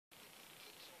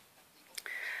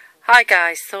Hi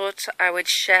guys, thought I would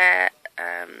share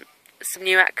some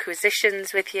new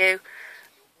acquisitions with you.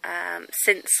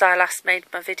 Since I last made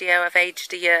my video, I've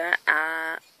aged a year.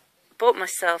 Bought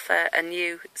myself a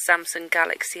new Samsung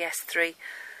Galaxy S3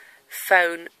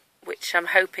 phone, which I'm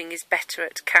hoping is better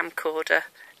at camcorder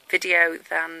video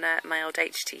than my old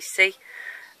HTC.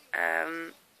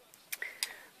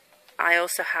 I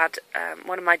also had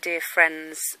one of my dear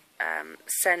friends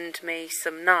send me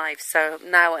some knives, so I'm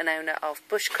now an owner of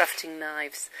bushcrafting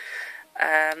knives.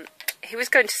 He was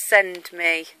going to send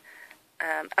me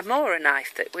a Mora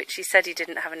knife, which he said he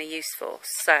didn't have any use for,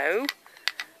 so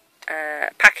a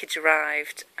package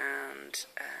arrived, and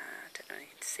I don't know if you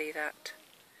can see that,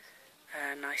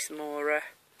 nice Mora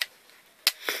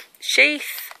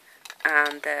sheath,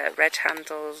 and red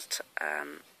handled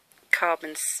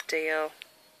carbon steel.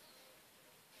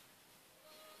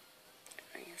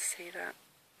 You can see that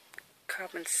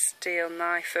carbon steel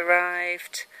knife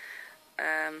arrived.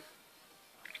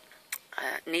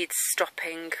 Needs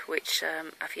stopping, which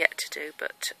I've yet to do,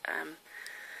 but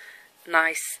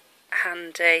nice,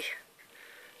 handy,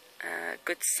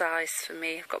 good size for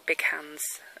me. I've got big hands,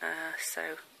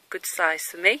 so good size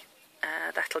for me.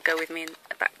 That'll go with me in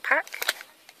a backpack.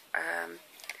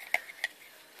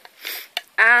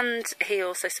 And he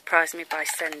also surprised me by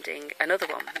sending another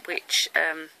one, which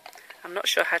I'm not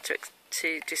sure how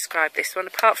to describe this one,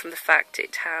 apart from the fact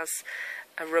it has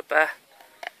a rubber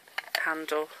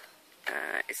handle.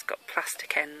 It's got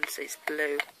plastic ends, it's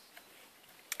blue.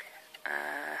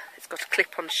 It's got a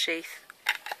clip-on sheath.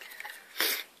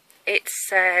 It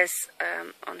says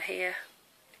on here,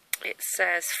 it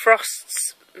says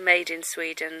Frosts made in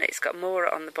Sweden. It's got Mora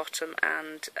on the bottom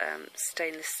and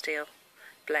stainless steel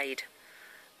blade.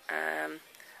 I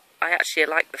actually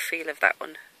like the feel of that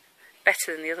one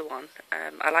better than the other one.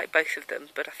 I like both of them,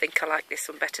 but I think I like this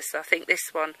one better. So I think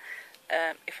this one,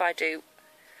 if I do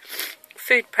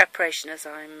food preparation as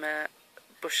I'm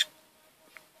bush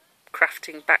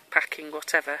crafting, backpacking,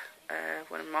 whatever,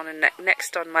 when I'm on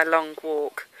next on my long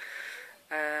walk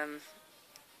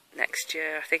next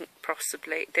year, I think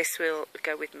possibly this will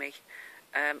go with me.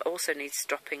 Also needs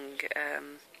stopping,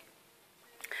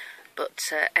 but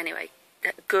anyway,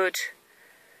 good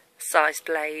size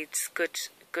blades,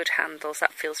 good handles.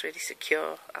 That feels really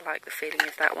secure. I like the feeling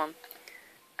of that one,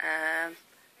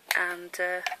 and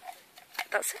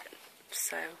that's it.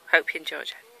 So, hope you enjoyed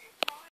it.